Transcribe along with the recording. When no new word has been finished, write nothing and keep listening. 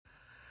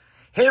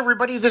Hey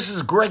everybody, this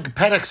is Greg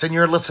Pettix, and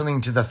you're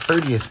listening to the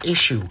 30th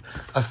issue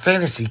of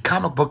Fantasy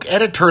Comic Book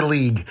Editor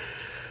League.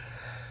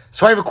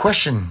 So I have a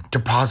question to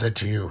posit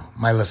to you,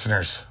 my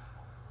listeners.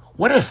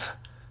 What if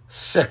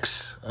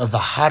 6 of the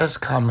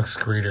hottest comics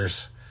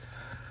creators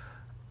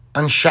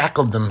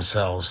unshackled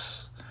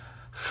themselves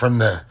from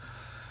the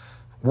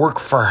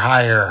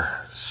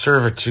work-for-hire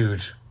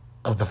servitude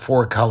of the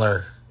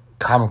four-color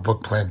comic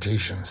book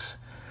plantations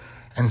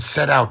and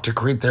set out to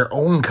create their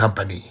own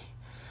company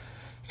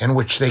in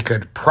which they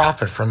could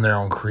profit from their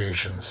own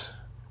creations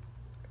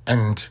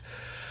and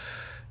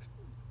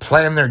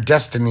plan their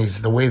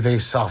destinies the way they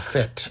saw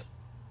fit?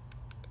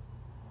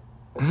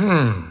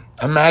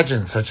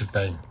 Imagine such a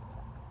thing.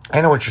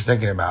 I know what you're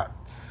thinking about.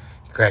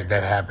 Greg,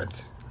 that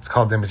happened. It's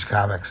called Image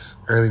Comics,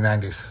 early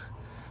 90s.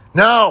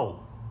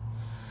 No!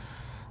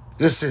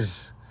 This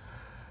is,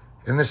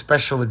 in this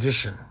special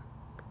edition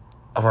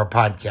of our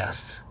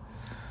podcast,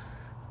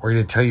 we're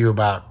going to tell you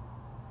about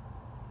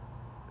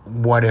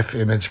what if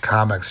Image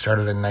Comics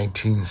started in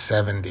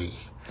 1970.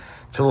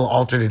 It's a little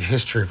alternate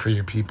history for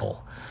you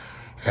people.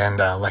 And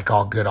like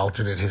all good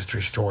alternate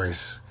history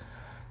stories,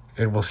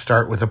 it will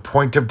start with a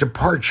point of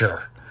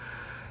departure.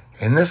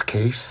 In this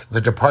case, the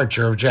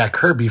departure of Jack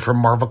Kirby from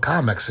Marvel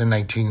Comics in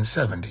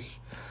 1970.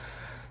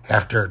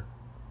 After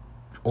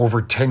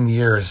over 10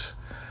 years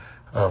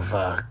of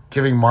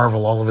giving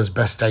Marvel all of his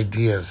best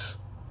ideas,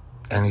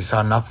 and he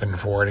saw nothing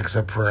for it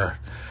except for a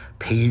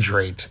page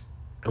rate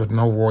with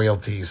no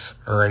royalties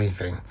or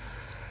anything,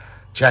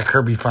 Jack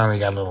Kirby finally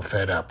got a little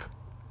fed up.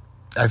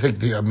 I think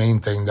the main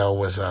thing, though,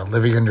 was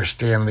living under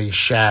Stan Lee's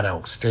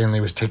shadow. Stan Lee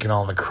was taking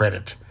all the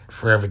credit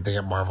for everything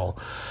at Marvel.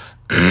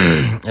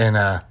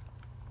 And,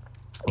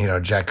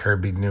 Jack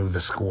Kirby knew the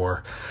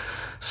score.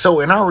 So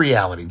in our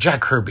reality,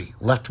 Jack Kirby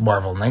left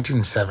Marvel in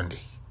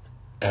 1970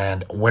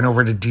 and went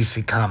over to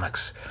DC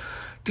Comics.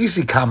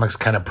 DC Comics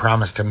kind of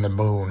promised him the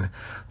moon.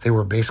 They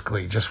were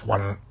basically just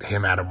wanting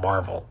him out of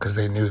Marvel because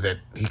they knew that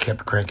he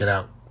kept cranking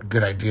out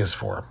good ideas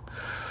for him.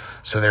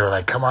 So they were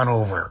like, come on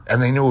over.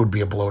 And they knew it would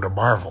be a blow to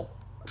Marvel.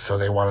 So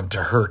they wanted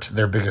to hurt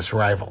their biggest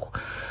rival.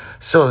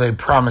 So they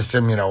promised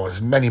him,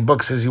 as many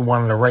books as he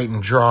wanted to write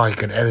and draw. He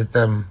could edit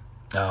them.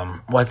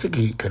 I think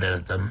he could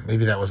edit them.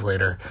 Maybe that was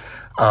later.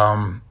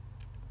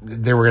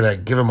 They were going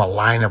to give him a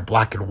line of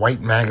black and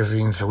white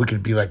magazines so he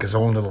could be like his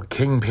own little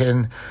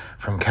kingpin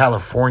from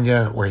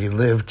California where he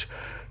lived.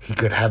 He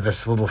could have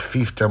this little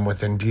fiefdom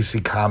within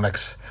DC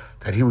Comics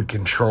that he would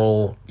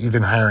control,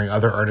 even hiring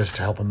other artists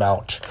to help him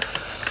out.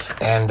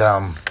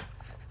 And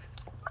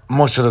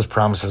most of those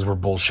promises were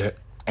bullshit.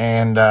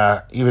 And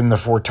even the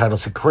 4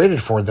 titles he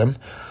created for them,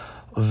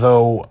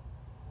 though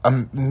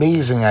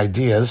amazing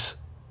ideas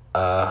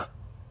that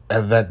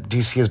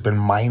DC has been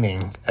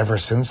mining ever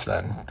since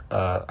then.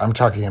 I'm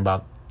talking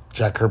about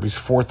Jack Kirby's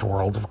Fourth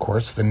World, of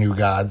course, the New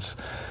Gods.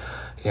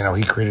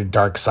 He created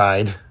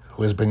Darkseid,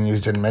 who has been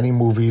used in many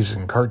movies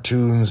and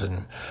cartoons,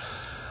 and,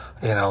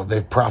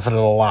 they've profited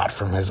a lot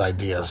from his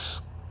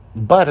ideas.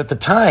 But at the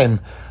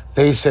time,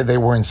 they said they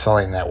weren't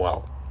selling that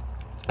well.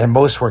 And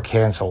most were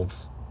canceled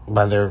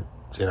by their,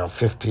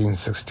 15th,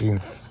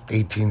 16th,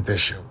 18th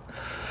issue.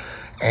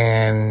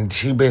 And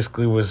he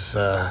basically was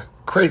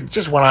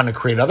just went on to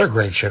create other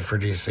great shit for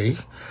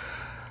DC.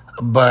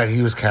 But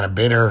he was kind of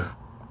bitter,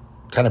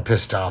 kind of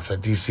pissed off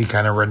that DC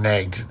kind of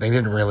reneged. They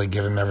didn't really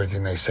give him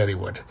everything they said he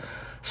would.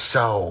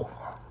 So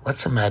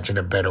let's imagine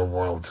a better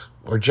world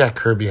where Jack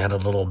Kirby had a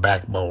little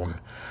backbone.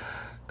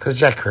 Because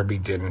Jack Kirby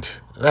didn't.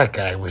 That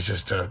guy was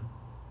just a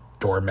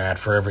doormat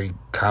for every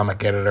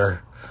comic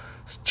editor,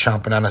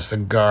 chomping on a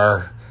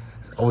cigar,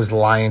 always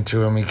lying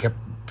to him. He kept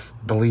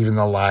believing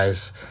the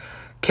lies,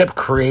 kept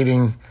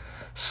creating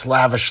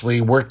slavishly,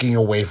 working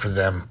away for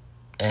them,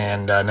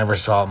 and never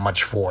saw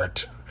much for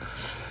it.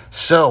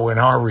 So in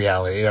our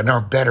reality, in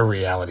our better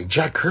reality,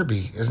 Jack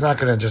Kirby is not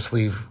going to just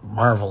leave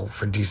Marvel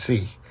for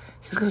DC.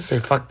 He's going to say,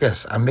 fuck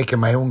this. I'm making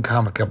my own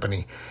comic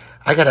company.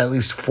 I got at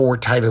least 4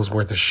 titles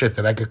worth of shit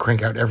that I could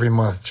crank out every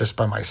month just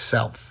by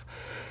myself.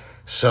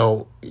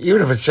 So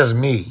even if it's just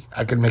me,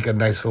 I could make a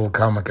nice little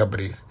comic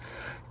company.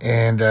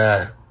 And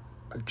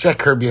Jack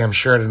Kirby, I'm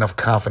sure, had enough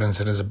confidence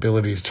in his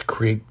abilities to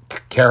create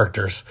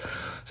characters,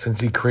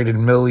 since he created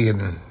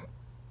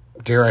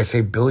dare I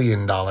say,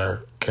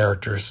 billion-dollar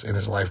characters in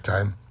his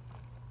lifetime.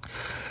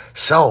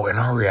 So in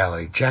our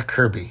reality, Jack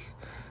Kirby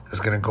is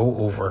going to go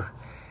over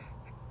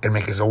and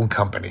make his own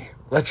company.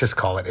 Let's just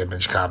call it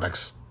Image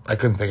Comics. I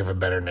couldn't think of a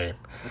better name.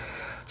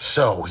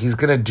 So he's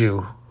going to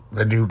do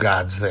the New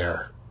Gods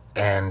there.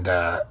 And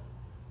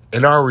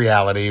in our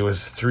reality, it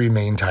was 3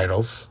 main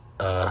titles.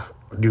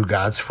 New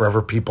Gods,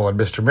 Forever People, and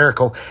Mr.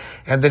 Miracle.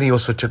 And then he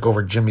also took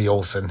over Jimmy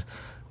Olsen,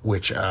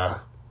 which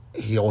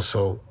he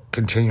also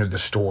continued the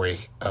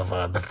story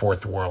of the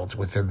Fourth World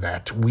within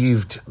that,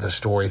 weaved the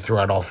story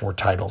throughout all 4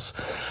 titles.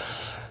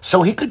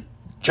 So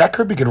Jack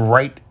Kirby could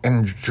write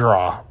and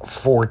draw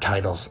 4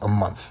 titles a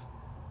month.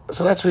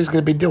 So that's what he's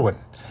going to be doing.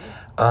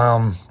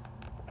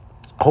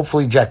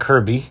 Hopefully Jack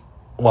Kirby,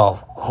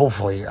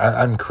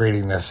 I'm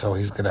creating this, so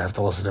he's going to have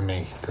to listen to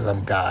me because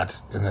I'm God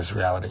in this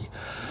reality.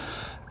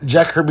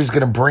 Jack Kirby's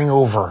going to bring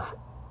over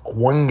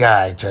one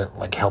guy to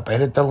like help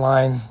edit the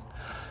line,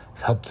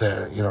 help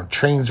the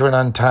trains run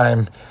on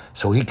time,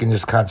 so he can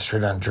just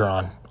concentrate on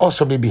drawing.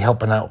 Also, maybe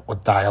helping out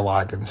with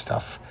dialogue and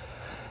stuff.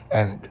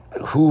 And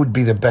who would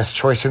be the best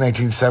choice in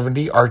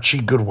 1970?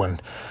 Archie Goodwin,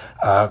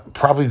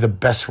 probably the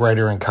best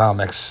writer in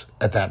comics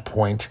at that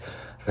point.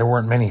 There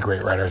weren't many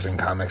great writers in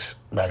comics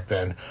back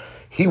then.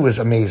 He was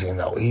amazing,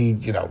 though. He,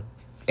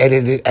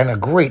 edited, and a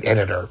great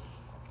editor.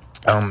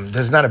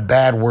 There's not a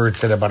bad word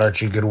said about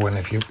Archie Goodwin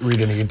if you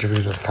read any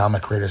interviews with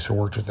comic creators who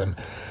worked with him.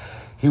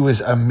 He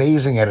was an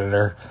amazing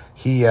editor.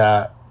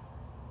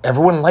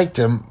 Everyone liked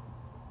him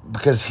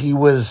because he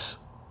was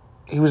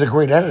a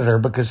great editor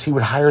because he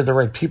would hire the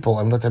right people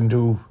and let them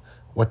do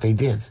what they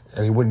did.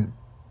 And he wouldn't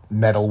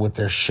meddle with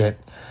their shit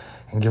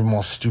and give them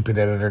all stupid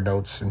editor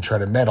notes and try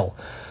to meddle.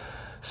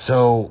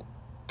 So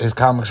his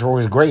comics were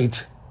always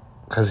great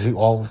because he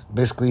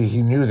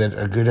knew that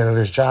a good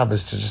editor's job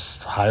is to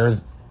just hire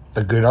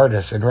the good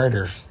artists and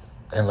writers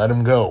and let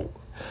them go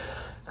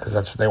because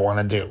that's what they want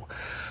to do.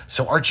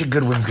 So Archie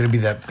Goodwin's going to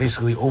be the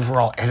basically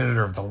overall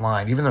editor of the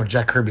line, even though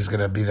Jack Kirby's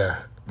going to be the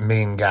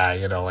main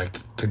guy,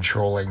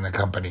 controlling the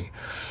company.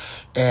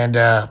 And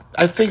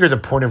I figure the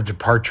point of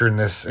departure in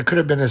this, it could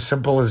have been as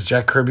simple as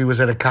Jack Kirby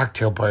was at a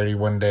cocktail party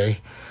one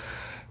day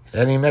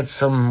and he met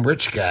some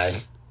rich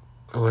guy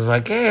who was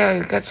like, hey, I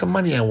got some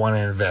money I want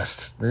to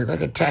invest,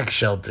 like a tax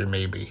shelter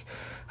maybe.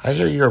 I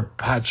hear you're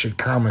a hot shit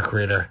comic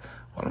creator.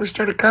 Why don't we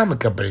start a comic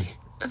company?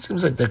 That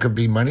seems like there could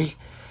be money.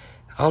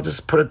 I'll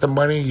just put up the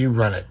money, you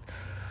run it.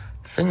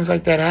 Things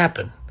like that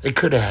happen. It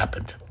could have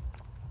happened.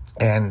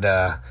 And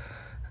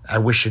I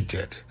wish it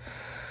did.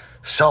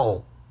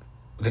 So,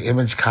 the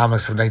Image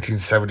Comics of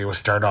 1970 will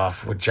start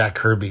off with Jack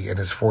Kirby and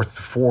his four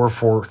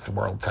fourth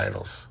world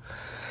titles.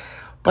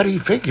 But he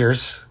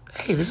figures,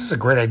 hey, this is a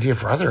great idea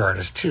for other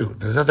artists too.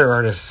 There's other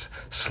artists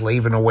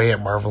slaving away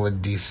at Marvel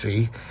and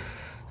DC,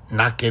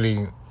 not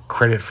getting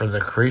credit for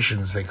the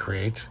creations they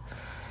create.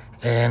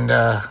 And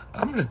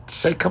I'm going to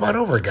say, come on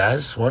over,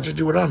 guys. Why don't you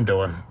do what I'm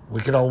doing?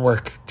 We can all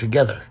work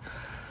together.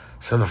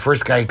 So the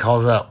first guy he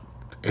calls up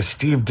is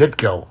Steve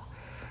Ditko,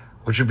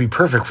 which would be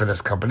perfect for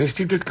this company.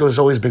 Steve Ditko has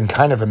always been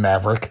kind of a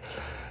maverick,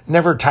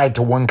 never tied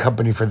to one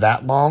company for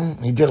that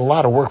long. He did a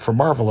lot of work for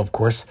Marvel, of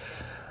course.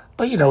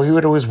 But, he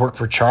would always work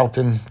for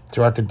Charlton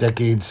throughout the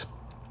decades.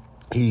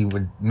 He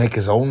would make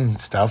his own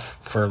stuff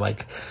for,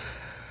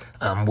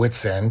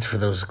 Wits End, for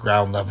those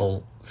ground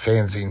level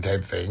fanzine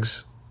type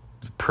things.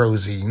 Pro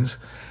zines.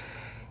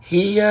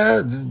 He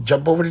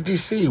jumped over to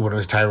DC when he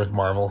was tired with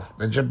Marvel,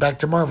 then jumped back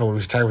to Marvel when he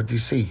was tired with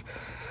DC.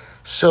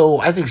 So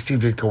I think Steve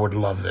Ditko would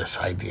love this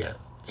idea.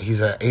 He's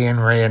an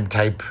Ayn Rand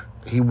type.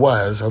 Steve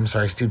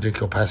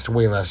Ditko passed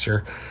away last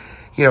year.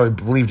 He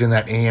believed in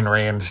that Ayn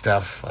Rand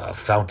stuff,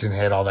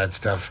 Fountainhead, all that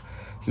stuff.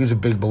 He was a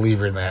big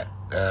believer in that,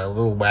 a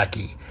little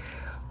wacky.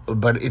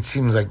 But it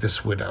seems like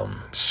this would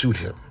suit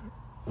him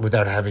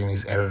without having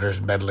these editors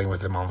meddling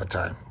with him all the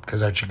time,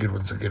 because Archie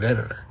Goodwin's a good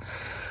editor.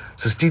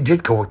 So Steve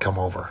Ditko would come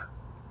over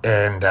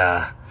and,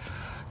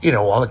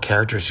 all the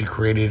characters he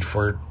created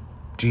for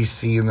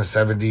DC in the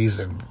 70s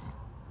and,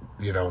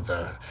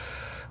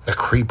 the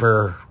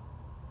Creeper,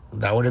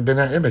 that would have been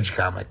an Image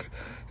comic.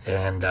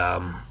 And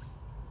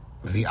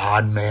the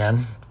Odd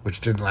Man,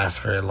 which didn't last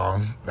very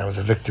long. That was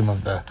a victim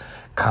of the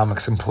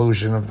comics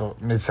implosion of the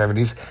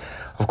mid-70s.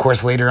 Of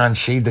course, later on,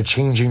 Shade the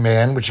Changing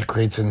Man, which he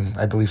creates in,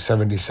 I believe,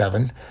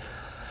 77.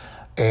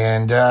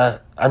 And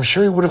I'm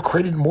sure he would have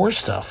created more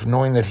stuff,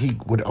 knowing that he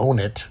would own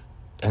it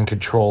and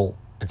control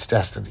its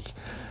destiny.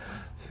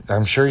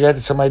 I'm sure he had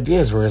some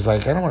ideas where he's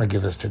like, I don't want to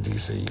give this to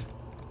DC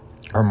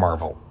or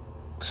Marvel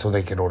so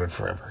they can own it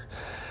forever.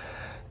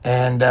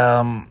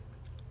 And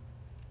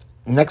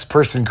next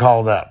person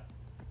called up,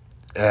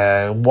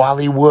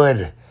 Wally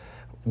Wood.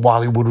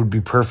 Wally Wood would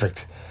be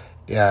perfect.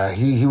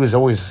 He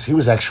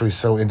was actually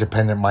so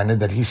independent-minded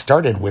that he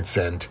started Wits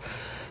End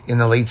in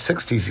the late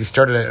 60s. He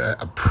started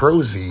a pro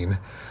zine.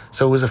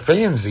 So it was a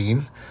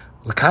fanzine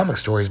with comic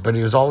stories, but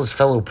it was all his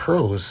fellow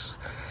pros.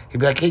 He'd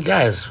be like, hey,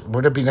 guys,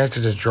 wouldn't it be nice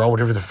to just draw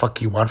whatever the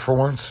fuck you want for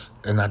once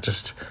and not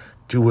just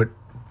do what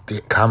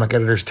the comic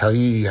editors tell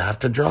you have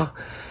to draw?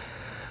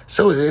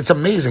 So it's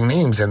amazing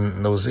names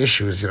in those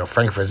issues.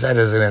 Frank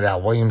Frazetta's in it,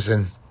 Al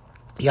Williamson.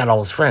 He got all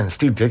his friends.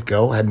 Steve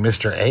Ditko had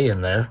Mr. A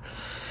in there.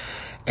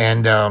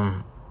 And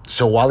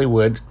so Wally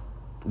Wood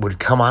would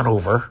come on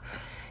over.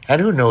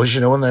 And who knows,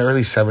 in the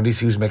early 70s,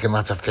 he was making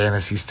lots of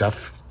fantasy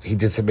stuff. He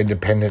did some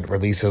independent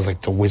releases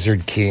like The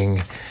Wizard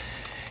King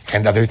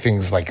and other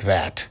things like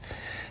that.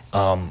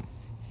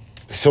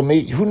 So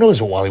maybe, who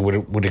knows what Wally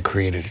would have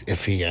created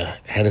if he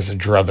had his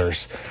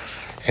druthers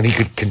and he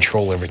could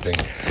control everything.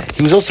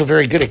 He was also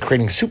very good at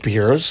creating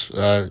superheroes.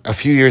 A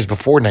few years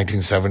before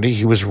 1970,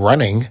 he was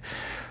running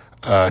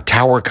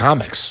Tower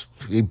Comics.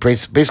 He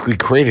basically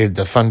created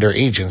the Thunder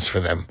Agents for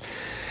them.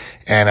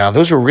 And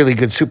those were really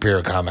good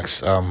superhero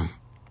comics.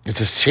 It's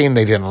a shame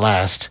they didn't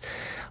last.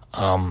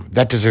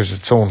 That deserves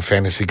its own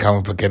fantasy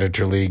comic book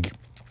editor league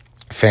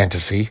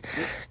fantasy,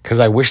 because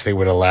I wish they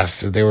would have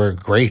lasted. They were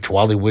great.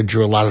 Wally Wood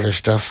drew a lot of their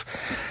stuff.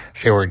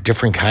 They were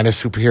different kind of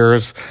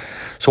superheroes.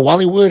 So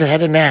Wally Wood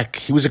had a knack.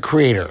 He was a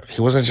creator.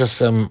 He wasn't just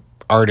some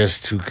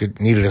artist who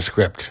needed a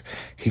script.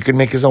 He could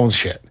make his own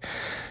shit.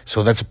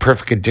 So that's a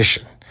perfect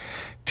addition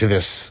to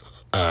this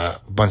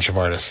bunch of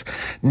artists.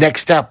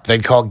 Next up, they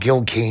call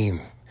Gil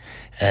Kane.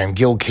 And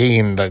Gil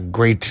Kane, the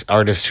great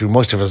artist who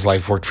most of his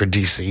life worked for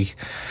DC.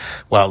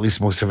 Well, at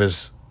least most of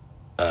his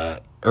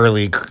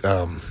early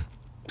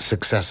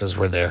successes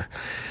were there.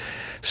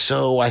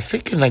 So I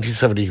think in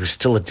 1970 he was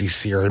still at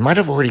DC, or he might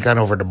have already gone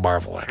over to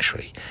Marvel,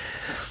 actually.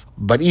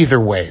 But either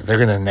way, they're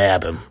going to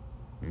nab him.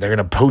 They're going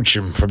to poach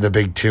him from the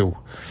big two.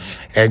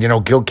 And,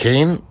 Gil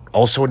Kane,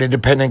 also an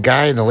independent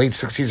guy in the late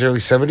 60s, early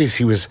 70s,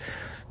 he was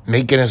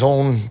making his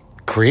own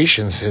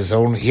creations,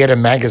 he had a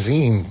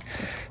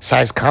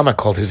magazine-sized comic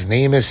called His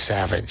Name is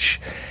Savage.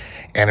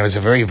 And it was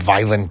a very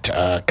violent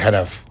kind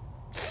of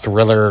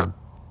thriller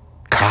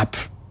cop,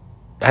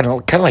 I don't know,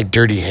 kind of like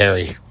Dirty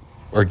Harry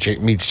or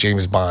meets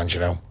James Bond,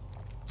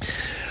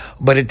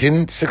 But it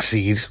didn't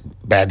succeed.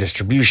 Bad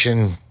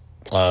distribution,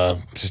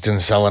 just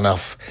didn't sell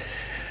enough.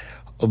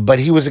 But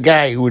he was a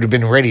guy who would have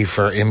been ready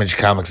for Image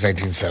Comics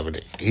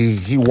 1970.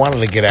 He wanted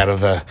to get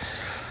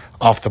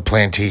off the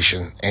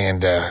plantation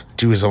and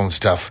do his own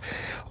stuff.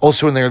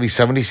 Also in the early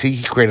 70s,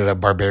 he created a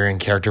barbarian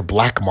character,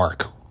 Black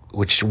Mark,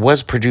 which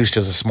was produced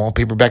as a small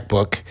paperback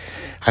book.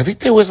 I think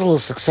there was a little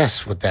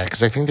success with that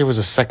because I think there was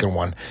a second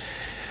one.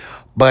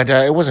 But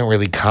it wasn't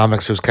really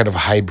comics. It was kind of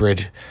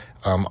hybrid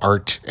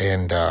art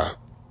and,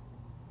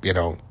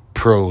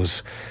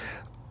 prose.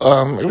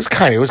 It was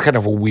kind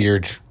of a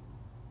weird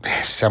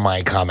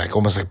semi-comic,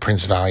 almost like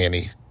Prince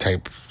Valiant-y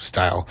type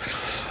style.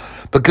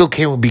 But Gil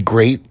Kane would be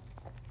great.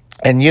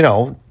 And,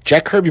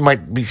 Jack Kirby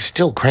might be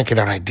still cranking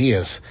out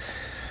ideas.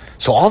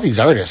 So all these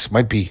artists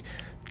might be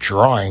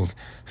drawing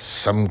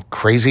some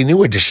crazy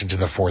new addition to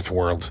the Fourth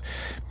World.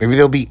 Maybe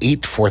there'll be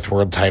 8 Fourth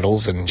World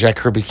titles, and Jack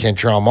Kirby can't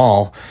draw them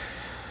all.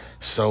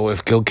 So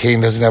if Gil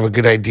Kane doesn't have a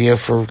good idea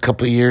for a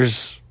couple of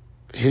years,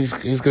 he's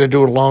going to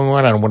do a long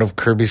run on one of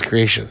Kirby's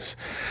creations.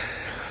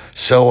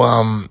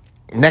 So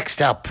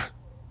next up,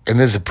 and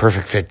this is a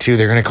perfect fit too,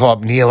 they're going to call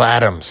up Neal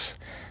Adams.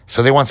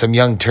 So they want some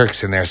young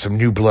Turks in there, some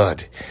new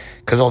blood,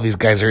 because all these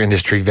guys are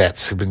industry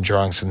vets who've been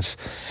drawing since,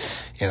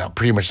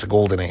 pretty much the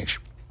golden age.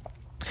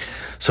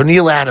 So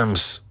Neal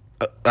Adams,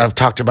 I've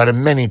talked about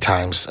him many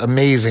times.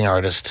 Amazing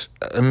artist,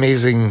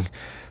 amazing,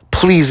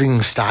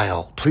 pleasing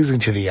style, pleasing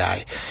to the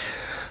eye.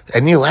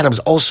 And Neal Adams,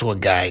 also a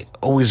guy,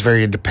 always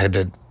very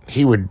independent.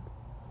 He would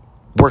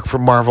work for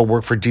Marvel,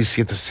 work for DC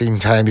at the same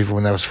time, even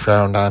when that was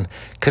frowned on,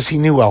 because he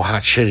knew how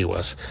hot shit he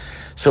was.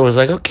 So it was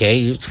like, okay,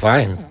 it's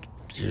fine.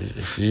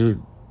 If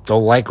you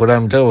don't like what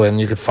I'm doing,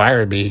 you could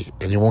fire me,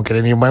 and you won't get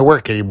any of my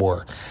work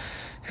anymore.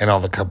 And all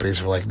the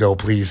companies were like, no,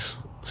 please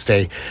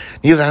stay.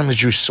 Neal Adams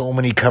drew so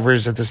many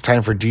covers at this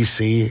time for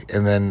DC,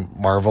 and then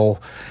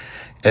Marvel,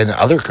 and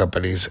other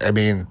companies. I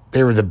mean,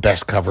 they were the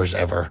best covers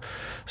ever.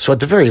 So at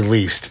the very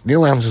least,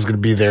 Neal Adams is going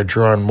to be there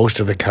drawing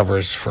most of the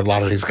covers for a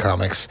lot of these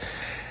comics,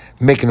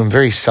 making them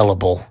very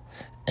sellable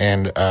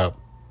and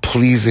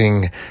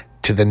pleasing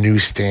to the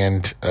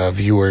newsstand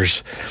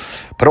viewers.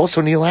 But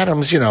also Neal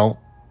Adams,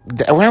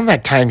 around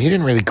that time, he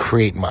didn't really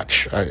create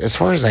much. As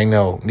far as I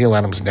know, Neal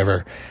Adams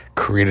never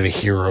created a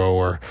hero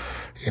or,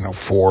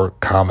 for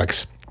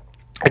comics.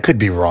 I could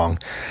be wrong.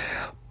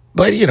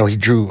 But, he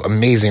drew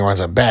amazing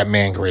runs on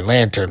Batman, Green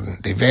Lantern,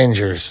 The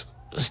Avengers,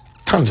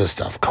 tons of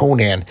stuff,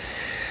 Conan.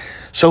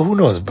 So who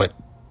knows? But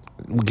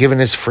given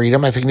his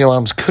freedom, I think Neal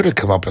Adams could have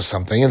come up with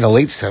something. In the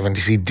late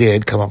 70s, he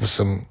did come up with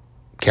some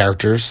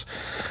characters,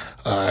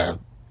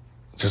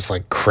 just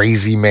like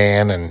Crazy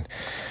Man and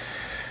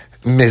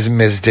Ms.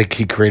 Mystic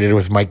he created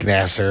with Mike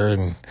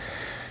Nasser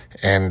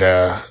and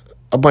a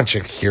bunch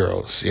of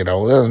heroes, They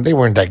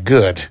weren't that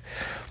good.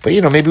 But,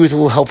 maybe with a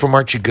little help from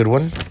Archie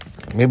Goodwin,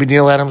 maybe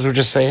Neal Adams would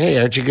just say, hey,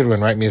 Archie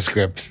Goodwin, write me a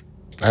script.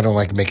 I don't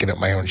like making up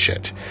my own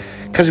shit.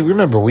 Because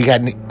remember, we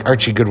got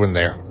Archie Goodwin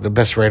there, the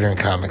best writer in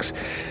comics.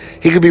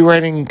 He could be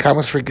writing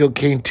comics for Gil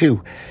Kane,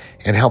 too,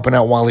 and helping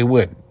out Wally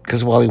Wood.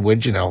 Because Wally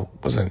Wood,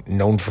 wasn't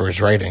known for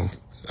his writing.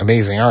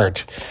 Amazing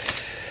art.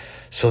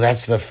 So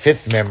that's the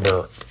 5th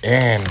member.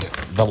 And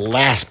the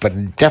last,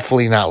 but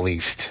definitely not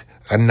least,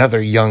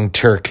 another young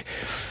Turk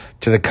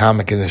to the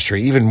comic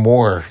industry, even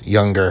more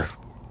younger.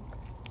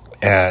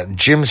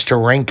 Jim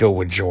Steranko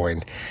would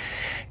join.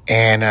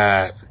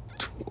 And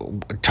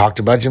talked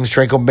about Jim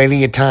Steranko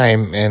many a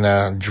time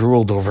and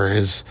drooled over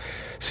his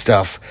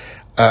stuff.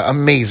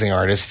 Amazing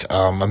artist,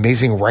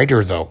 amazing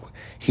writer, though.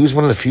 He was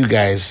one of the few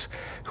guys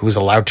who was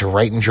allowed to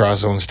write and draw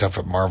his own stuff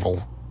at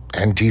Marvel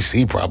and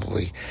DC,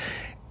 probably.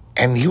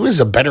 And he was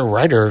a better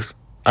writer,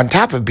 on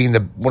top of being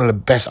one of the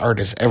best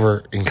artists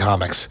ever in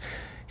comics.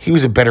 He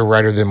was a better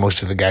writer than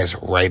most of the guys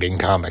writing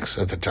comics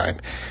at the time.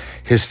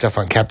 His stuff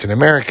on Captain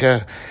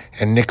America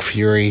and Nick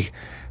Fury,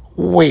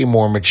 way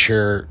more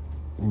mature,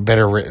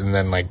 better written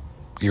than like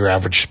your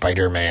average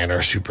Spider-Man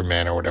or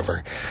Superman or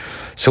whatever.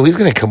 So he's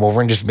going to come over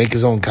and just make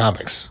his own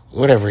comics,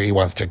 whatever he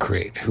wants to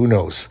create. Who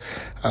knows?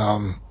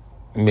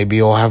 Maybe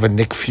he'll have a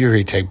Nick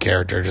Fury type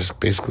character, just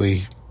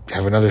basically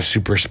have another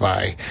super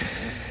spy.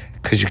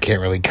 because you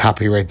can't really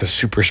copyright the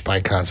super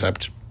spy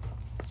concept.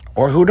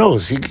 Or who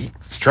knows?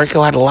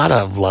 Steranko had a lot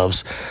of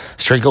loves.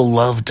 Steranko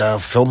loved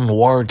film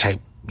noir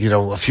type.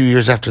 A few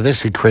years after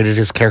this, he created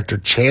his character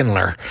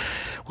Chandler,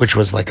 which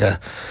was like a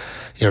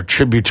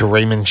tribute to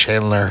Raymond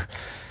Chandler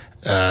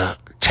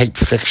type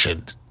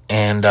fiction.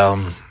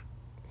 And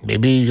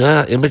maybe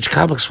Image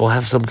Comics will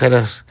have some kind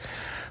of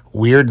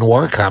weird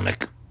noir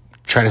comic.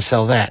 Try to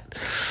sell that.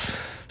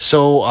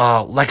 So,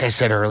 like I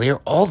said earlier,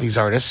 all these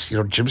artists,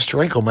 Jim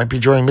Steranko might be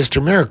drawing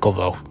Mr. Miracle,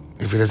 though,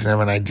 if he doesn't have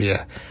an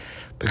idea.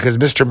 Because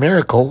Mr.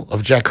 Miracle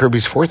of Jack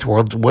Kirby's Fourth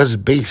World was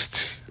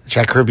based,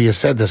 Jack Kirby has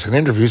said this in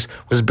interviews,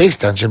 was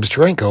based on Jim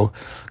Steranko,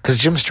 because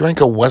Jim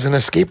Steranko was an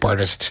escape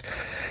artist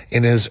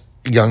in his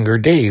younger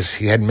days.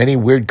 He had many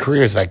weird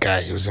careers, that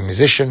guy. He was a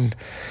musician.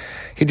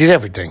 He did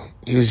everything.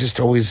 He was just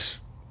always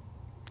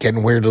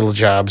getting weird little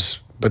jobs,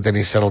 but then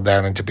he settled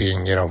down into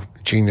being,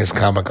 genius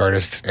comic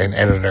artist and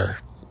editor,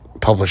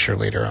 publisher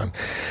later on.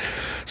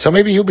 So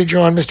maybe he'll be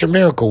drawing Mr.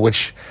 Miracle,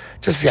 which,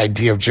 just the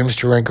idea of Jim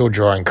Steranko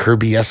drawing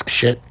Kirby-esque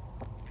shit,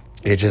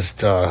 it just,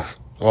 that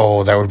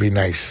would be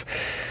nice.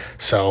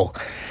 So,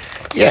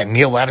 yeah,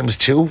 Neil Adams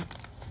too.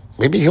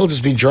 Maybe he'll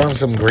just be drawing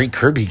some great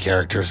Kirby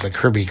characters that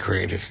Kirby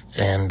created.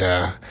 And,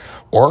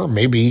 or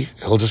maybe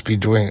he'll just be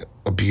doing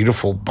a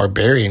beautiful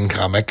Barbarian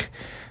comic,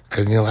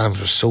 because Neil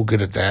Adams was so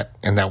good at that,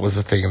 and that was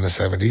the thing in the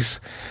 70s.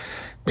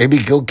 Maybe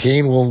Gil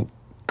Kane will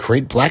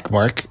create Black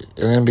Mark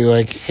and then be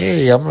like,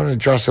 hey, I'm going to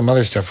draw some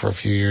other stuff for a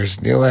few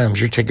years. Neil Adams,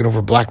 you're taking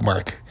over Black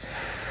Mark,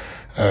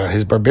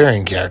 his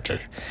Barbarian character.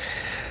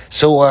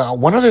 So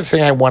one other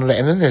thing I wanted to,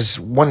 and then there's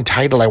one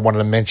title I wanted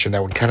to mention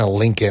that would kind of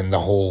link in the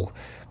whole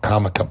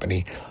comic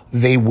company.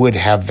 They would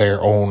have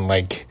their own,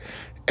 like,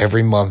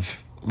 every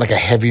month, like a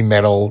heavy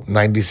metal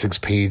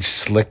 96-page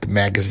slick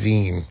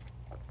magazine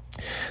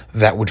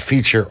that would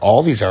feature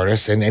all these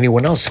artists and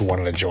anyone else who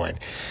wanted to join.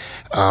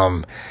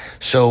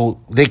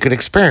 So they could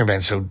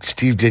experiment. So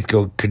Steve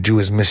Ditko could do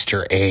his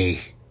Mr.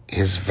 A,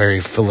 his very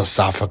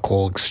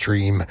philosophical,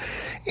 extreme,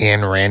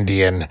 Ayn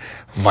Randian,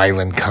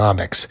 violent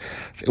comics.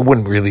 It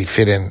wouldn't really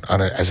fit in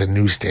as a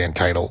newsstand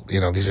title.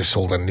 These are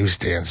sold on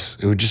newsstands.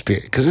 It would just be,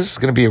 because this is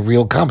going to be a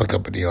real comic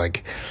company,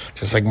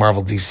 just like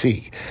Marvel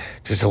DC,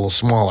 just a little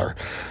smaller.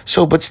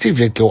 So, but Steve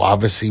Ditko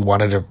obviously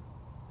wanted to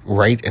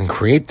write and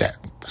create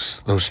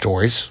those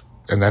stories,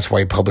 and that's why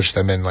he published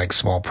them in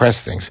small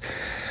press things.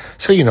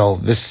 So,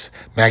 this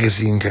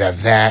magazine could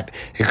have that.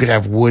 It could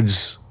have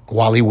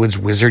Wally Wood's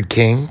Wizard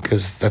King,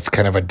 because that's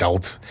kind of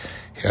adult.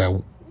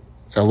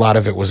 A lot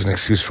of it was an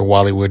excuse for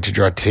Wally Wood to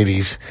draw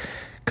titties,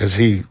 because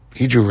he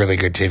drew really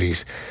good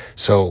titties.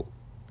 So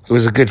it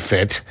was a good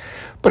fit,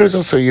 but it was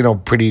also,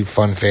 pretty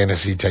fun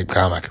fantasy type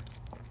comic.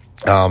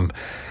 And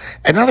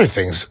other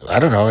things, I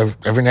don't know,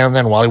 every now and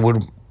then Wally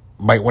Wood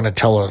might want to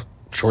tell a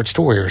short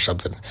story or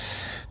something,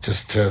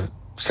 just to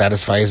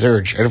satisfy his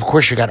urge. And of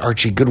course you got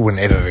Archie Goodwin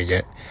editing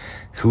it,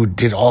 who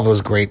did all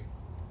those great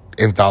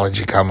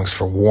anthology comics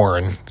for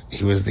Warren.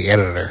 He was the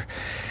editor,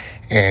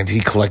 and he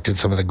collected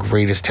some of the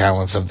greatest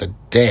talents of the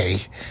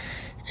day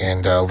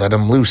and let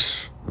them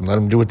loose and let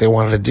them do what they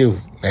wanted to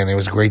do. And it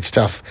was great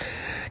stuff.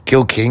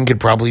 Gil Kane could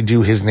probably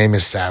do His Name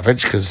is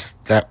Savage, because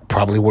that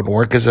probably wouldn't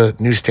work as a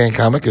newsstand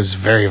comic. It was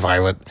very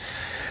violent.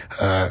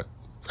 I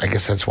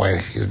guess that's why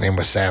his name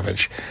was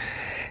Savage.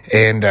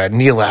 And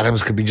Neil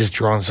Adams could be just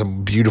drawing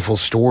some beautiful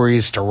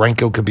stories.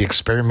 Steranko could be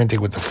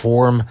experimenting with the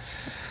form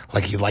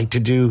like he liked to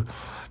do,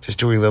 just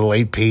doing little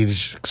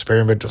 8-page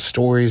experimental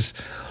stories.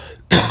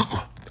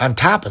 On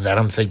top of that,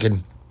 I'm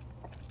thinking,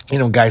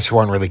 guys who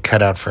aren't really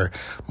cut out for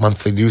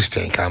monthly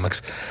newsstand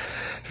comics,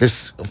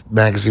 this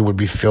magazine would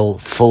be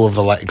full of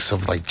the likes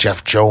of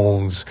Jeff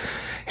Jones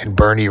and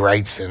Bernie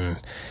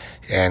Wrightson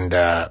and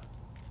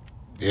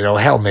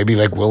hell, maybe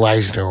Will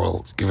Eisner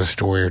will give a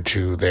story or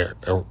two there,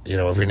 or,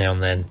 every now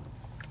and then.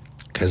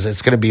 Because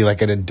it's going to be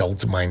like an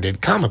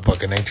adult-minded comic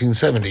book in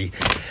 1970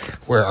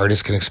 where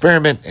artists can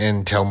experiment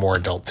and tell more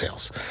adult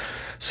tales.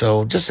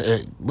 So just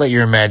let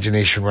your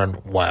imagination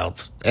run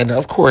wild. And,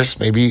 of course,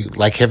 maybe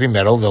like heavy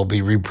metal, they'll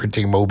be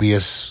reprinting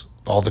Mobius,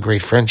 all the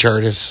great French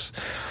artists,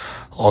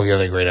 all the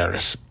other great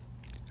artists.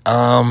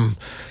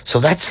 So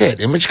that's it.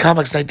 Image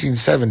Comics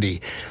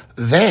 1970.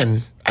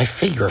 Then, I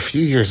figure a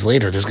few years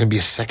later, there's going to be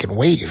a second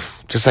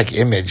wave. Just like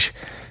Image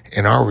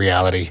in our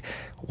reality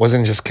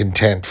wasn't just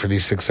content for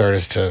these 6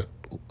 artists to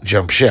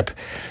jump ship.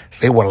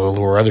 They wanted to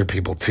lure other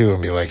people too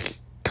and be like,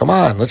 come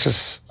on, let's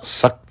just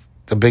suck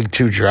the big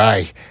 2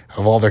 dry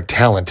of all their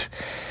talent,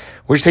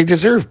 which they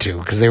deserved to,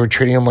 because they were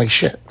treating them like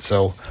shit.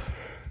 So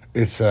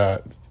it's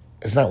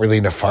not really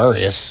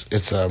nefarious,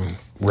 it's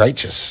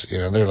righteous.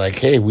 They're like,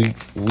 hey, we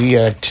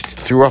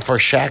threw off our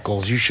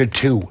shackles, you should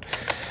too.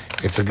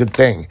 It's a good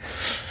thing.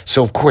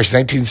 So of course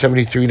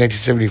 1973,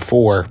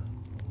 1974,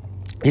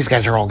 these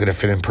guys are all going to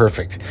fit in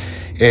perfect.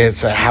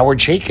 It's Howard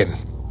Chaykin,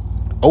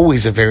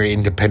 always a very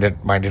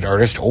independent-minded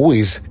artist,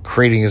 always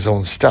creating his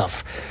own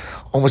stuff.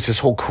 Almost his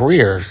whole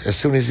career, as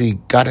soon as he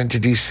got into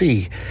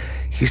DC,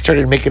 he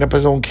started making up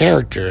his own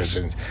characters.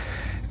 And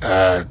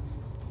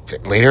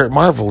later at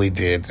Marvel he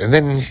did. And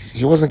then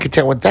he wasn't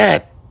content with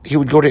that. he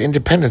would go to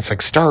independents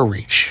like Star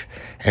Reach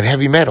and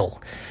Heavy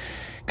Metal,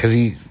 because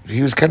he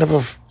was kind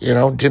of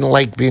didn't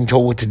like being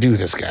told what to do,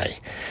 this guy.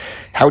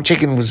 Howard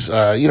Chaykin was,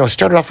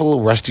 started off a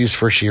little rusty his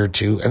first year or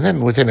two, and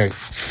then within a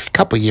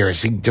couple of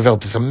years, he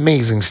developed this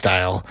amazing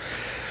style.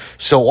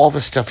 So all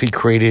the stuff he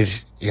created,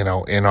 in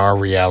our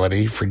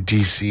reality for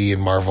DC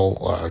and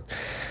Marvel,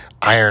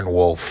 Iron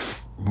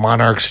Wolf,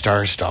 Monarch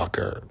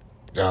Starstalker,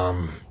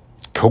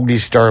 Cody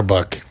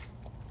Starbuck,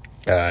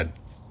 the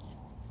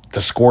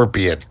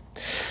Scorpion,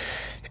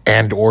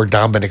 and or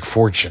Dominic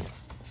Fortune.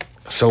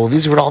 So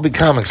these would all be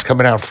comics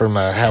coming out from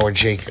Howard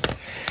Chaykin.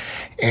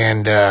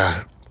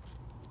 And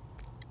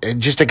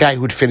just a guy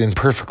who would fit in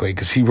perfectly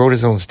because he wrote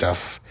his own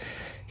stuff.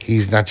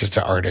 He's not just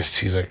an artist.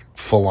 He's a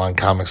full-on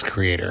comics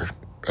creator,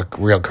 a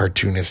real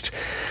cartoonist.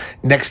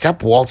 Next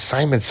up, Walt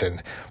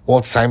Simonson.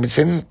 Walt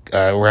Simonson,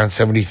 around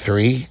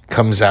 73,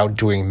 comes out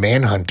doing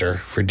Manhunter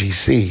for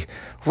DC,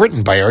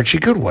 written by Archie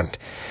Goodwin.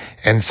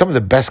 And some of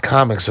the best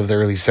comics of the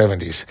early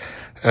 70s.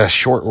 A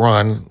short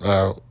run.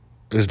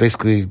 It was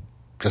basically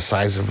the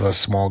size of a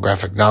small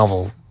graphic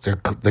novel,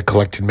 the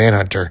collected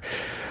Manhunter.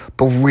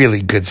 But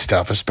really good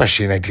stuff,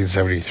 especially in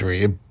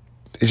 1973.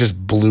 It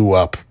just blew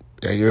up.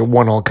 It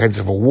won all kinds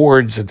of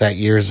awards at that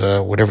year's,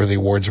 whatever the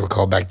awards were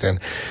called back then.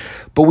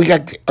 But we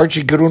got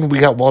Archie Goodwin, we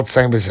got Walt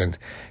Simonson.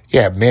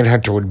 Yeah,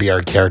 Manhunter would be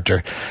our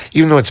character.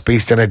 Even though it's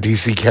based on a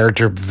DC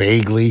character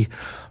vaguely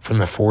from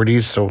the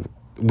 40s, so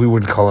we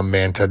wouldn't call him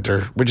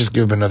Manhunter. We'd just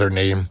give him another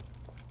name.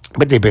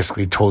 But they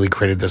basically totally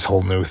created this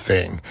whole new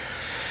thing.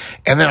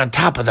 And then on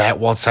top of that,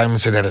 Walt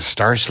Simonson had a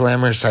Star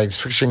Slammer science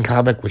fiction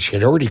comic, which he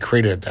had already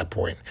created at that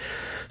point.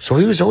 So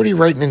he was already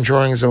writing and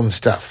drawing his own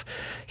stuff.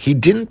 He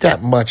didn't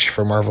that much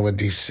for Marvel and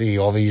DC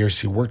all the years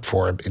he worked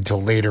for him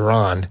until later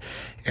on.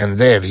 And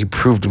then he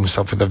proved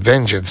himself with a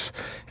vengeance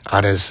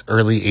on his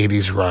early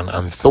 80s run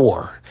on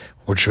Thor,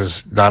 which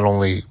was not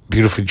only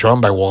beautifully drawn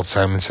by Walt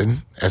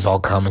Simonson, as all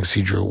comics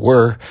he drew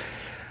were,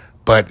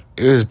 but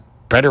it was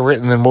better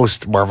written than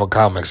most Marvel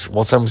comics.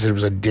 Walt Simonson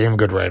was a damn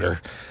good writer.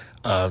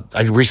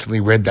 I recently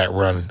read that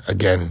run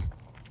again.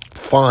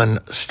 Fun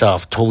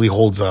stuff. Totally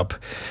holds up.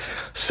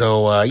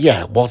 So,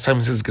 Walt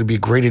Simonson is going to be a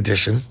great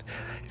addition.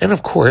 And,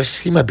 of course,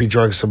 he might be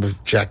drawing some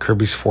of Jack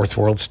Kirby's Fourth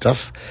World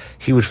stuff.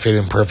 He would fit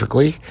in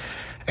perfectly.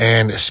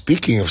 And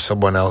speaking of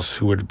someone else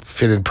who would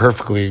fit in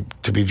perfectly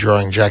to be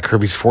drawing Jack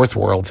Kirby's Fourth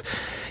World,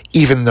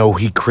 even though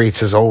he creates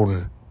his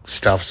own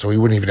stuff, so he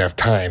wouldn't even have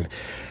time,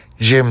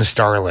 Jim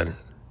Starlin.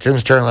 Jim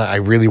Starlin, I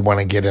really want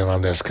to get in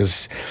on this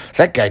because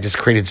that guy just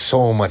created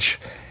so much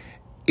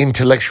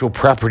intellectual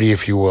property,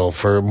 if you will,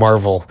 for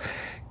Marvel,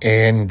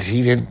 and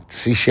he didn't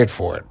see shit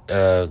for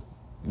it.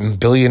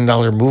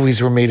 Billion-dollar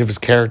movies were made of his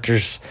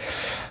characters.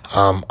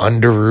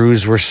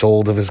 Underoos were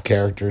sold of his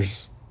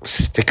characters.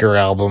 Sticker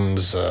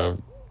albums,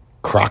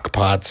 crock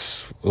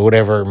pots,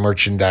 whatever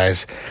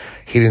merchandise.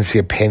 He didn't see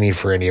a penny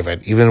for any of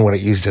it, even when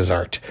it used his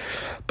art.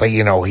 But he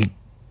didn't.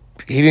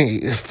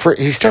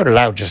 He started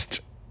out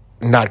just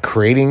not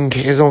creating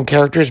his own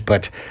characters,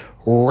 but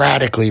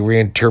radically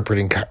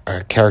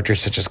reinterpreting characters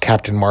such as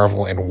Captain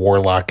Marvel and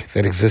Warlock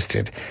that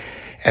existed,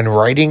 and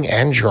writing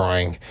and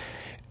drawing,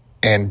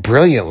 and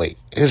brilliantly.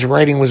 His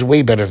writing was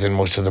way better than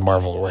most of the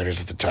Marvel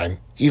writers at the time,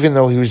 even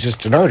though he was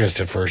just an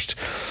artist at first.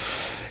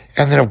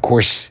 And then, of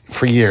course,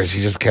 for years,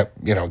 he just kept,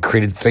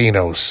 created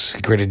Thanos.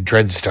 He created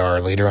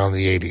Dreadstar later on in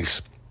the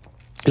 80s.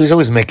 He was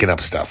always making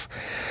up stuff.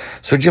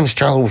 So Jim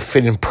Starlin would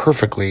fit in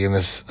perfectly in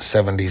this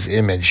 70s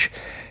image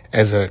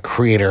as a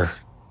creator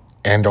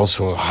and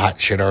also a hot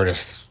shit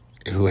artist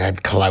who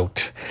had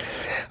clout.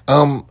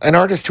 An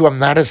artist who I'm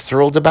not as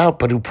thrilled about,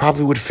 but who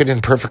probably would fit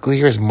in perfectly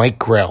here is Mike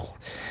Grell.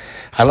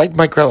 I liked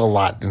Mike Grell a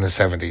lot in the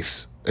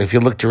 70s. If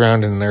you looked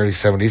around in the early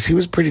 70s, he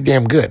was pretty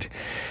damn good.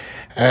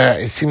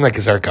 It seemed like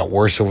his art got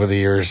worse over the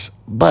years,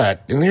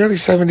 but in the early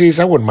 70s,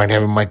 I wouldn't mind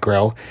having Mike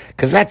Grell,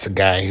 because that's a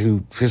guy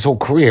who, his whole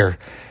career,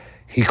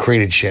 he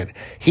created shit.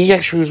 He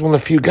actually was one of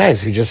the few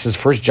guys who just his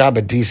first job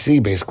at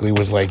DC basically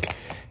was like,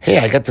 hey,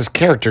 I got this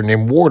character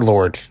named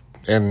Warlord,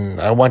 and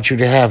I want you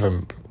to have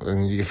him,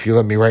 and if you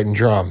let me write and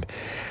draw him.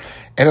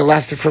 And it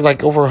lasted for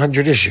like over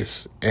 100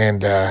 issues.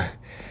 And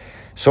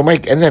so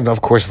Mike, and then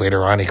of course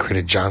later on he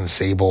created John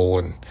Sable,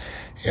 and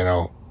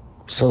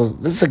so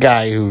this is a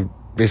guy who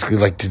basically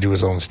liked to do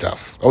his own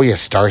stuff. Oh yeah,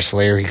 Star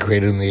Slayer he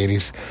created in the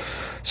 80s.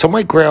 So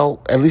Mike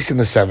Grell, at least in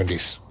the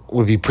 70s,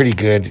 would be pretty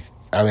good.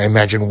 I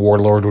imagine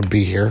Warlord would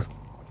be here.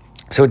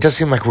 So it does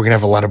seem like we're going to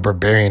have a lot of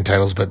Barbarian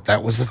titles, but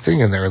that was the thing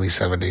in the early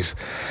 70s.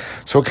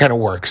 So it kind of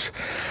works.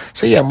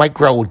 So yeah, Mike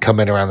Grell would come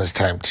in around this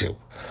time too.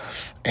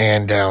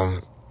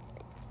 And,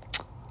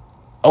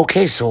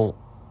 okay, so,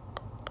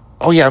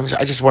 oh yeah,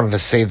 I just wanted to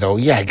say though,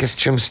 yeah, I guess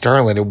Jim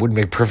Starlin, it would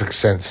make perfect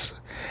sense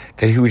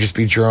that he would just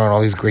be drawing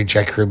all these great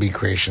Jack Kirby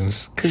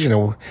creations. Because,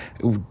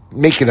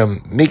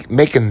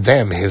 making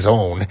them his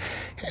own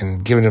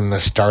and giving him the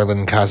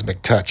Starlin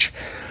cosmic touch.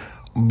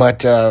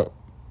 But,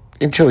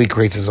 until he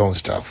creates his own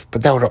stuff.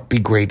 But that would be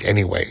great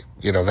anyway.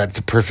 That's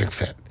a perfect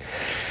fit.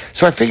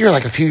 So I figure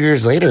like a few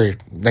years later,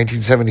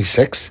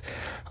 1976,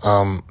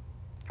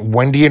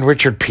 Wendy and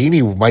Richard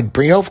Pini might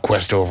bring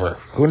ElfQuest over.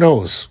 Who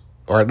knows?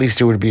 Or at least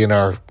it would be in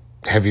our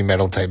heavy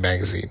metal type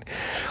magazine.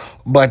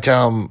 But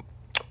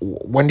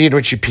Wendy and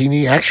Richard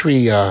Pini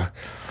actually,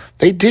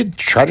 they did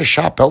try to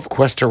shop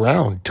ElfQuest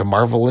around to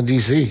Marvel and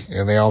DC,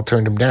 and they all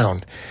turned them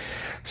down.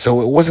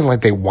 So it wasn't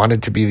like they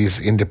wanted to be this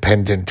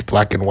independent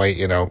black and white,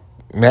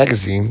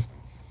 magazine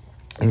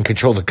and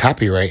control the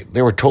copyright.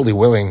 They were totally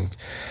willing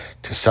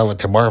to sell it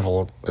to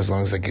Marvel as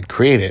long as they could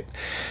create it.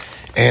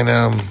 And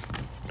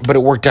but it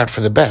worked out for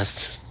the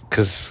best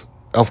because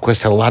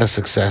ElfQuest had a lot of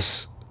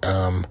success,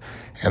 and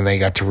they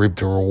got to reap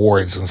the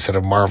rewards instead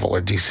of Marvel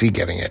or DC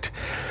getting it.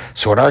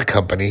 So at our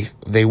company,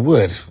 they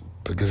would,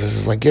 because this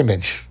is like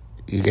Image.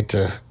 You get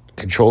to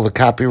control the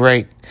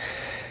copyright,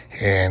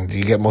 and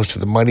you get most of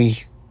the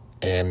money.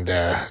 And,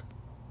 there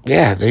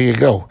you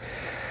go.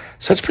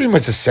 So that's pretty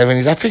much the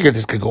 70s. I figured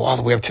this could go all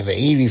the way up to the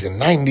 80s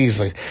and 90s.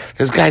 Like,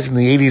 there's guys in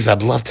the 80s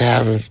I'd love to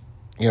have,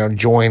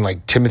 join,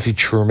 like Timothy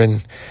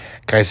Truman,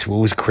 guys who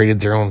always created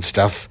their own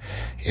stuff,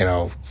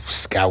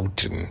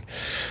 Scout, and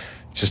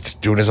just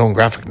doing his own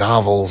graphic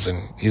novels.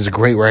 And he's a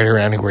great writer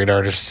and a great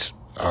artist.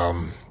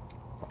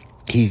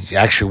 He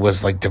actually was,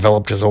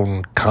 developed his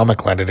own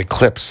comic line at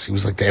Eclipse. He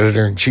was, the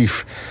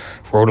editor-in-chief,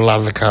 wrote a lot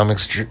of the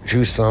comics,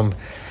 drew some,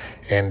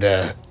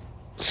 and,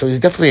 so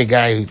he's definitely a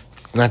guy,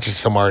 not just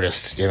some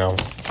artist,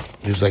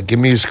 He's like, give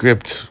me a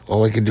script.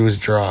 All I can do is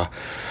draw.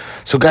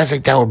 So guys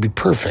like that would be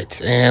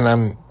perfect. And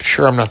I'm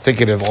sure I'm not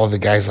thinking of all the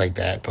guys like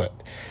that. But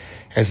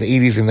as the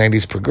 80s and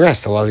 90s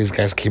progressed, a lot of these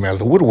guys came out of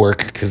the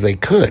woodwork because they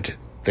could.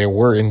 There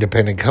were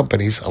independent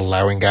companies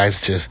allowing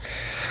guys to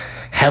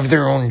have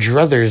their own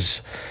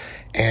druthers.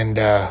 And,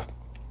 I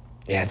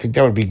think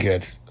that would be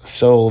good.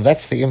 So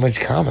that's the Image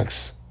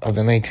Comics of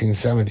the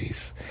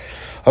 1970s.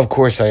 Of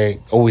course, I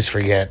always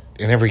forget,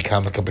 in every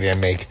comic company I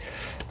make,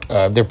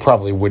 there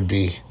probably would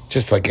be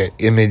just like an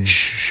Image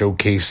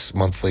showcase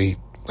monthly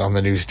on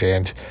the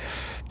newsstand,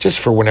 just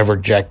for whenever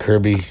Jack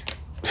Kirby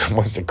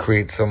wants to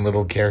create some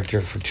little character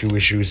for 2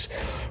 issues,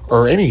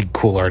 or any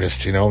cool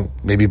artist,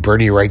 Maybe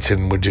Bernie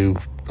Wrightson would do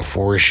a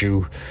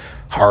 4-issue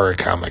horror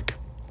comic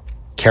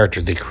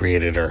character they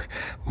created, or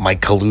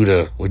Mike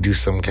Kaluta would do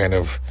some kind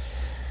of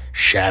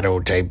shadow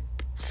type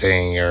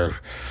thing, or,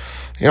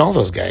 all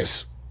those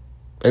guys.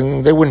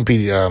 And they wouldn't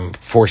be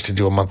forced to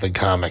do a monthly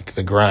comic,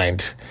 The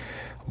Grind.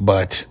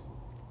 But,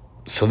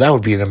 so that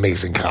would be an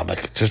amazing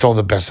comic. Just all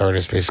the best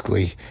artists,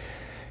 basically.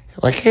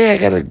 Like, hey, I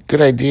got a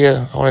good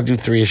idea. I want to do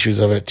 3 issues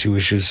of it, 2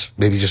 issues,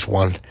 maybe just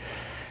 1.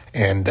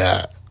 And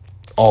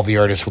all the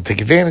artists will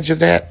take advantage of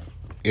that.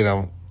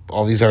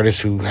 All these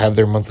artists who have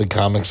their monthly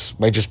comics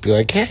might just be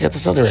like, hey, I got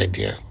this other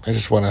idea. I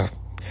just want to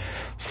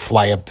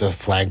fly up the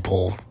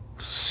flagpole,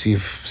 see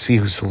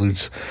who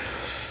salutes.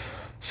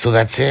 So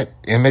that's it.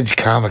 Image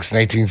Comics,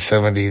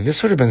 1970.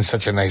 This would have been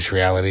such a nice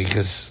reality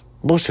because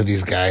most of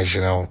these guys,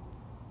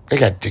 they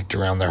got dicked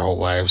around their whole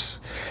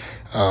lives.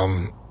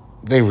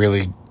 They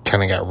really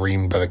kind of got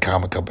reamed by the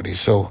comic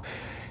companies. So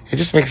it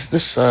just makes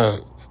this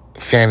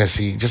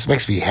fantasy, just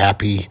makes me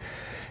happy.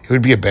 It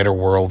would be a better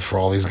world for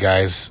all these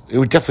guys. It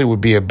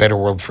would be a better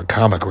world for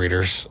comic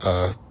readers.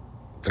 The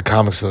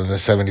comics of the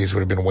 70s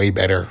would have been way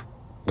better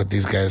with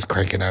these guys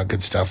cranking out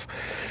good stuff.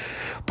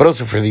 But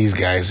also for these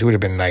guys, it would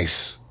have been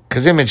nice.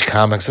 Because Image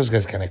Comics, those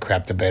guys kind of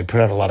crapped the bed, put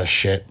out a lot of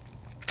shit.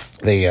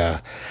 They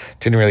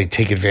didn't really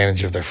take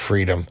advantage of their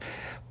freedom.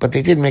 But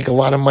they did make a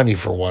lot of money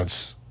for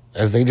once,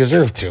 as they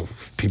deserved to.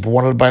 People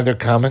wanted to buy their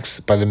comics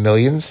by the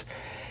millions.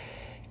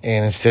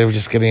 And instead of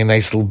just getting a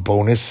nice little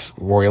bonus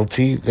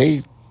royalty,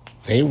 they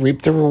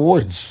reaped the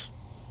rewards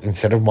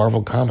instead of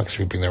Marvel Comics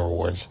reaping their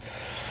rewards.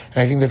 And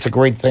I think that's a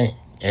great thing.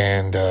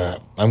 And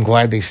I'm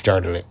glad they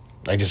started it.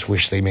 I just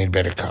wish they made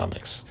better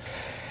comics.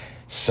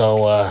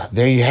 So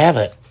there you have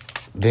it.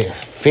 The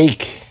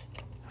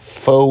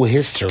faux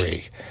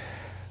history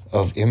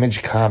of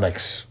Image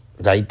Comics,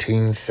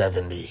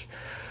 1970.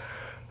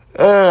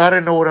 I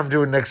don't know what I'm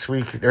doing next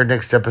week or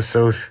next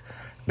episode.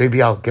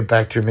 Maybe I'll get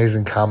back to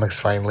Amazing Comics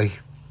finally.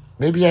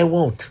 Maybe I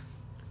won't.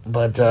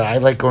 But I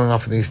like going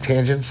off on these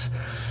tangents.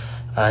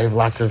 I have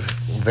lots of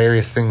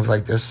various things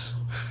like this,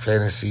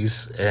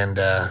 fantasies, and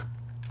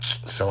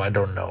so I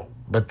don't know.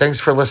 But thanks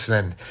for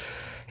listening.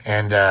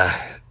 And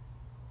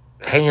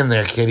hang in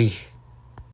there, kitty.